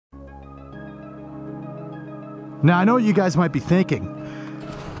Now, I know what you guys might be thinking.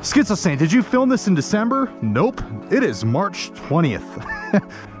 Schizo Saint, did you film this in December? Nope, it is March 20th.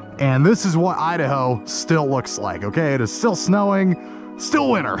 And this is what Idaho still looks like, okay? It is still snowing, still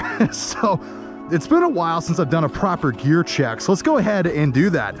winter. So it's been a while since I've done a proper gear check, so let's go ahead and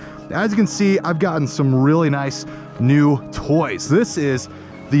do that. As you can see, I've gotten some really nice new toys. This is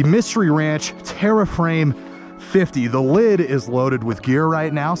the Mystery Ranch TerraFrame 50. The lid is loaded with gear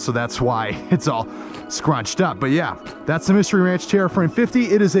right now, so that's why it's all scrunched up. But yeah, that's the Mystery Ranch TerraFrame 50.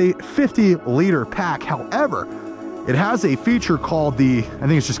 It is a 50-liter pack. However, it has a feature called I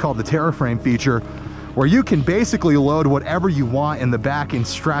think it's just called the TerraFrame feature, where you can basically load whatever you want in the back and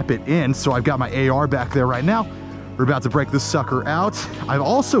strap it in. So I've got my AR back there right now. We're about to break this sucker out. I've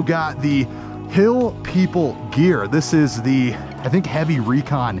also got the Hill People gear. This is the, I think, Heavy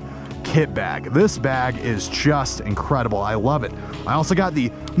Recon kit bag. This bag is just incredible. I love it. I also got the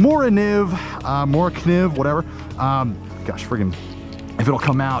Morkniv, whatever. Gosh, friggin', if it'll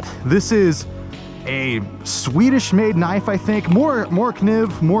come out. This is a Swedish-made knife, I think.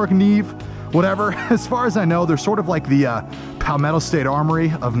 Morkniv, whatever. As far as I know, they're sort of like the Palmetto State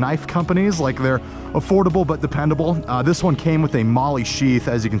Armory of knife companies. Like, they're affordable but dependable. This one came with a Molly sheath.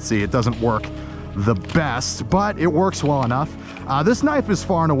 As you can see, it doesn't work the best, but it works well enough. This knife is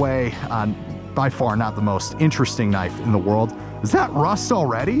far and away, by far, not the most interesting knife in the world. Is that rust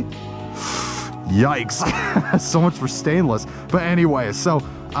already? Yikes. So much for stainless. But anyway, so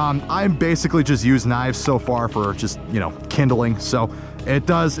I basically just use knives so far for just, you know, kindling. So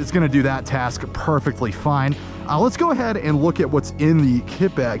it's gonna do that task perfectly fine. Let's go ahead and look at what's in the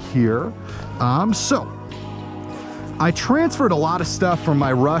kit bag here. So I transferred a lot of stuff from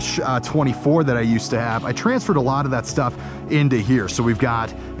my Rush 24 that I used to have. I transferred a lot of that stuff into here. So we've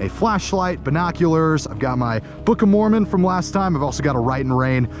got a flashlight, binoculars, I've got my Book of Mormon from last time, I've also got a Rite and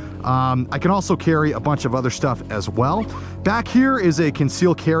Rain. I can also carry a bunch of other stuff as well. Back here is a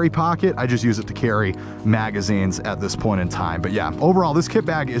concealed carry pocket. I just use it to carry magazines at this point in time. But yeah, overall, this kit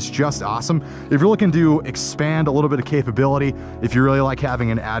bag is just awesome. If you're looking to expand a little bit of capability, if you really like having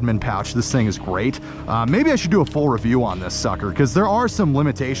an admin pouch, this thing is great. Maybe I should do a full review on this sucker, because there are some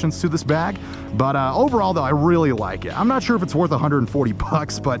limitations to this bag. But overall, though, I really like it. I'm not sure if it's worth 140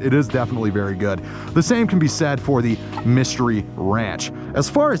 bucks, but it is definitely very good. The same can be said for the Mystery Ranch. As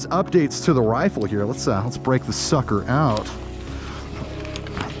far as updates to the rifle here, let's break the sucker out.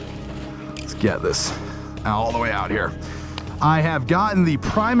 Let's get this all the way out here. I have gotten the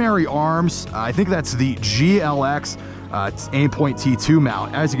primary arms. I think that's the GLX Aimpoint T2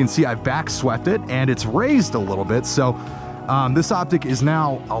 mount. As you can see, I've back swept it and it's raised a little bit, so this optic is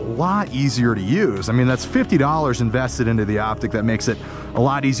now a lot easier to use. I mean, that's $50 invested into the optic. That makes it a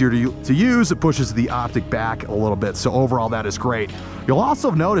lot easier to use. It pushes the optic back a little bit, so overall that is great. You'll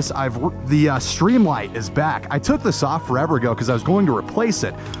also notice the Streamlight is back. I took this off forever ago because I was going to replace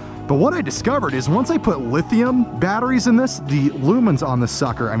it. But what I discovered is once I put lithium batteries in this, the lumens on this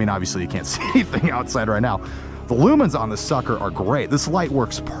sucker, I mean, obviously you can't see anything outside right now. The lumens on this sucker are great. This light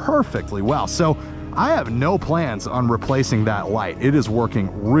works perfectly well. So I have no plans on replacing that light. It is working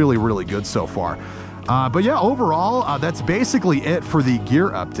really, really good so far. But yeah, overall, that's basically it for the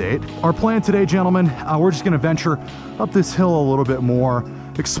gear update. Our plan today, gentlemen, we're just gonna venture up this hill a little bit more,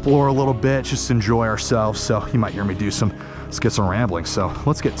 explore a little bit, just enjoy ourselves. So you might hear me get some rambling. So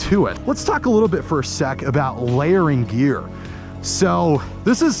let's get to it. Let's talk a little bit for a sec about layering gear. So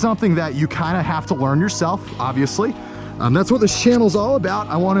this is something that you kind of have to learn yourself, obviously. That's what this channel's all about.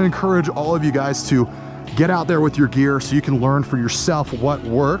 I want to encourage all of you guys to get out there with your gear so you can learn for yourself what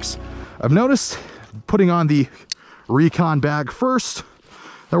works. I've noticed putting on the Recon bag first,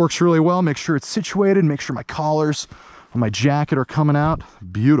 that works really well. Make sure it's situated, make sure my collars on my jacket are coming out.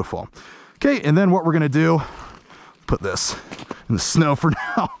 Beautiful. Okay, and then what we're gonna do, put this in the snow for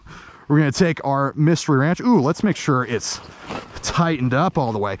now. We're gonna take our Mystery Ranch. Ooh, let's make sure it's tightened up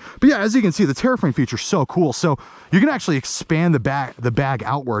all the way. But yeah, as you can see, the TerraFrame feature is so cool. So you can actually expand the bag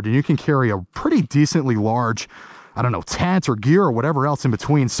outward, and you can carry a pretty decently large, I don't know, tent or gear or whatever else in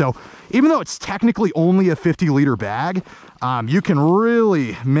between. So even though it's technically only a 50-liter bag, you can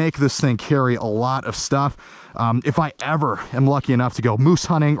really make this thing carry a lot of stuff. If I ever am lucky enough to go moose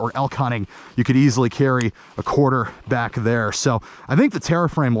hunting or elk hunting, you could easily carry a quarter back there. So I think the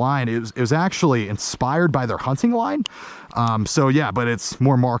TerraFrame line is actually inspired by their hunting line. So yeah, but it's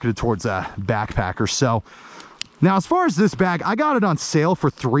more marketed towards backpackers. So now as far as this bag, I got it on sale for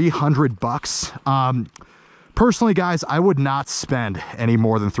 300 bucks. Personally, guys, I would not spend any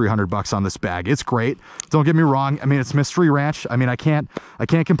more than 300 bucks on this bag. It's great. Don't get me wrong. I mean, it's Mystery Ranch. I mean, I can't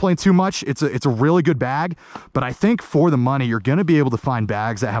complain too much. It's a really good bag, but I think for the money, you're going to be able to find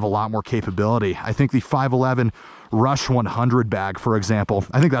bags that have a lot more capability. I think the 511 Rush 100 bag, for example,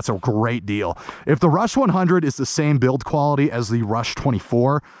 I think that's a great deal. If the Rush 100 is the same build quality as the Rush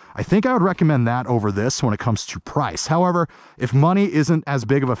 24, I think I would recommend that over this when it comes to price. However, if money isn't as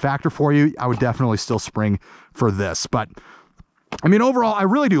big of a factor for you, I would definitely still spring for this. But I mean, overall, I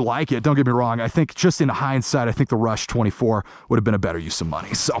really do like it. Don't get me wrong. I think just in hindsight, I think the Rush 24 would have been a better use of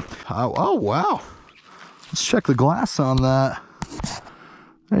money. So, oh wow. Let's check the glass on that.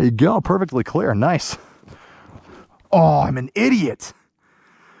 There you go. Perfectly clear. Nice. Oh, I'm an idiot.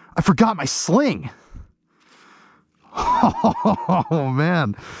 I forgot my sling. Oh,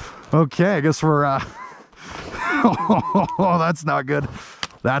 man. Okay, I guess we're, oh, that's not good.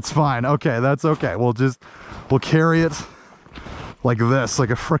 That's fine. Okay, that's okay. We'll carry it like this, like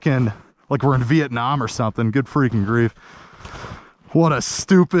a frickin', like we're in Vietnam or something. Good freaking grief. What a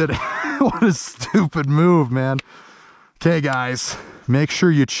stupid, what a stupid move, man. Okay, guys, make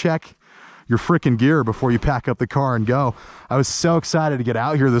sure you check your freaking gear before you pack up the car and go. I was so excited to get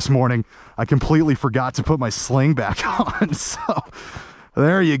out here this morning. I completely forgot to put my sling back on. So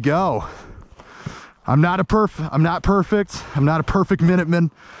there you go. I'm not perfect. I'm not a perfect Minuteman.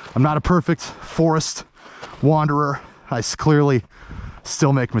 I'm not a perfect forest wanderer. I clearly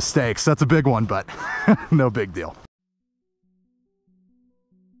still make mistakes. That's a big one, but no big deal.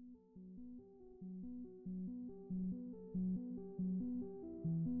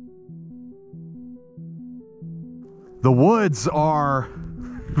 The woods are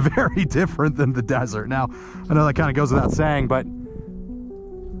very different than the desert. Now, I know that kind of goes without saying, but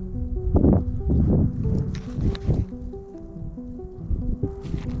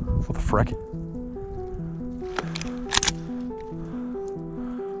what the frick?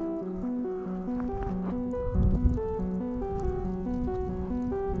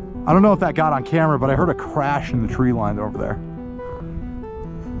 I don't know if that got on camera, but I heard a crash in the tree line over there.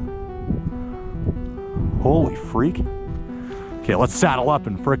 Holy freak. Okay, let's saddle up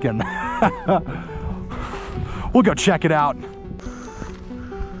and frickin' we'll go check it out.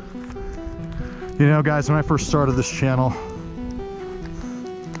 You know, guys, when I first started this channel,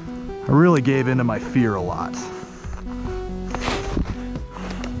 I really gave into my fear a lot.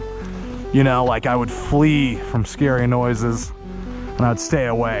 You know, like I would flee from scary noises and I'd stay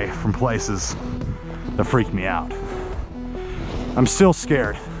away from places that freaked me out. I'm still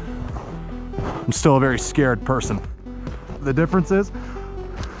scared. I'm still a very scared person. The difference is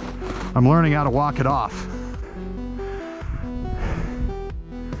I'm learning how to walk it off.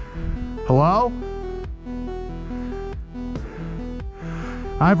 Hello?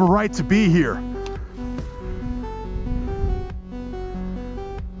 I have a right to be here.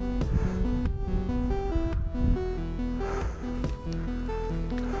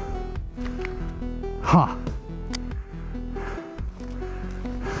 Huh.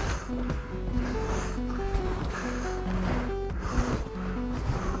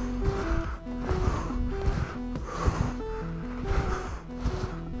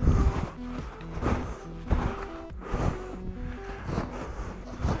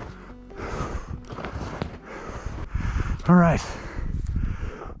 All right,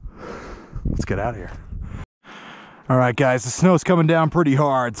 let's get out of here. All right, guys, the snow's coming down pretty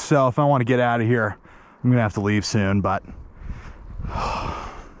hard, so if I want to get out of here, I'm gonna have to leave soon, but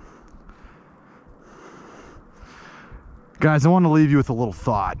guys, I want to leave you with a little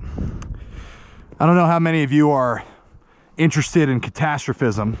thought. I don't know how many of you are interested in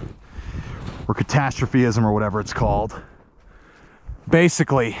catastrophism or catastrophism or whatever it's called.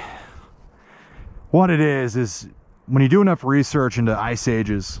 Basically, what it is when you do enough research into ice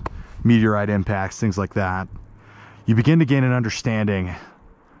ages, meteorite impacts, things like that, you begin to gain an understanding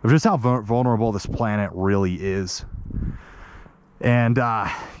of just how vulnerable this planet really is. And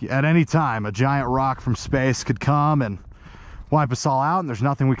at any time, a giant rock from space could come and wipe us all out, and there's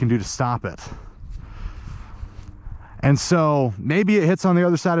nothing we can do to stop it. And so maybe it hits on the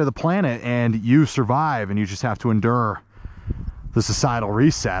other side of the planet and you survive and you just have to endure the societal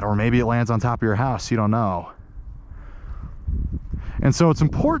reset, or maybe it lands on top of your house, you don't know. And so it's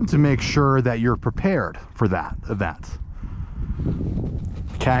important to make sure that you're prepared for that event.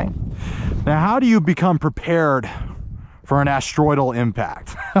 Okay? Now, how do you become prepared for an asteroidal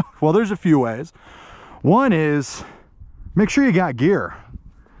impact? Well, there's a few ways. One is make sure you got gear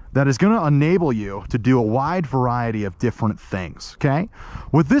that is going to enable you to do a wide variety of different things, okay?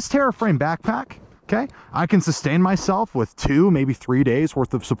 With this Terraframe backpack, Okay, I can sustain myself with 2, maybe 3 days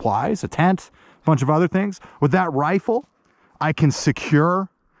worth of supplies, a tent, a bunch of other things. With that rifle, I can secure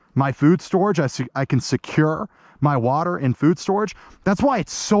my food storage. I can secure my water and food storage. That's why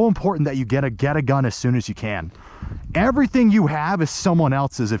it's so important that you get a gun as soon as you can. Everything you have is someone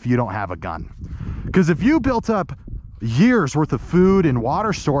else's if you don't have a gun. Because if you built up years worth of food and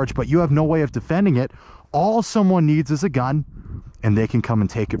water storage, but you have no way of defending it, all someone needs is a gun, and they can come and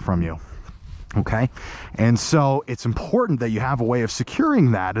take it from you. Okay, and so it's important that you have a way of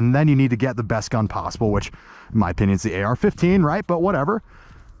securing that, and then you need to get the best gun possible, which in my opinion is the AR-15, right? But whatever.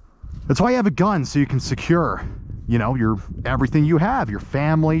 That's why you have a gun, so you can secure, you know, your everything you have, your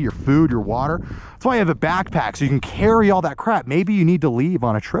family, your food, your water. That's why you have a backpack, so you can carry all that crap. Maybe you need to leave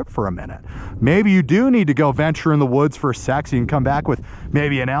on a trip for a minute. Maybe you do need to go venture in the woods for a sec, so you can come back with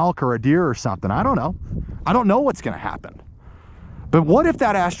maybe an elk or a deer or something. I don't know. I don't know what's going to happen. But what if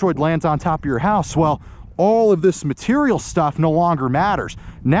that asteroid lands on top of your house? Well, all of this material stuff no longer matters.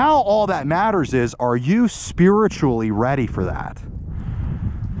 Now all that matters is, are you spiritually ready for that?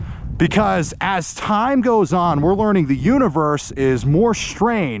 Because as time goes on, we're learning the universe is more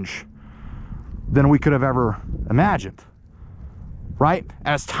strange than we could have ever imagined, right?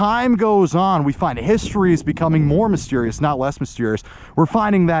 As time goes on, we find history is becoming more mysterious, not less mysterious. We're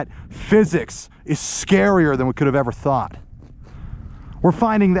finding that physics is scarier than we could have ever thought. We're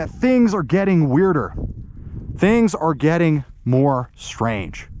finding that things are getting weirder. Things are getting more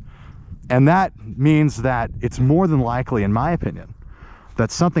strange. And that means that it's more than likely, in my opinion,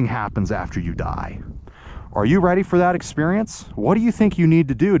 that something happens after you die. Are you ready for that experience? What do you think you need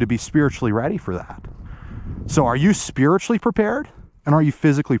to do to be spiritually ready for that? So are you spiritually prepared? And are you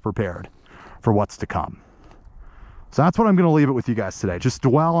physically prepared for what's to come? So that's what I'm going to leave it with you guys today. Just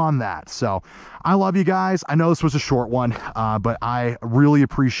dwell on that. So I love you guys. I know this was a short one, but I really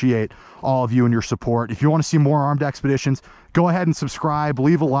appreciate all of you and your support. If you want to see more armed expeditions, go ahead and subscribe,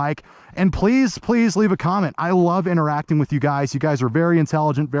 leave a like, and please, please leave a comment. I love interacting with you guys. You guys are very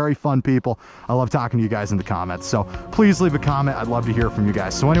intelligent, very fun people. I love talking to you guys in the comments. So please leave a comment. I'd love to hear from you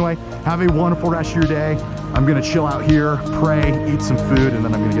guys. So anyway, have a wonderful rest of your day. I'm going to chill out here, pray, eat some food, and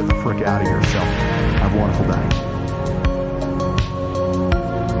then I'm going to get the frick out of here. So have a wonderful day.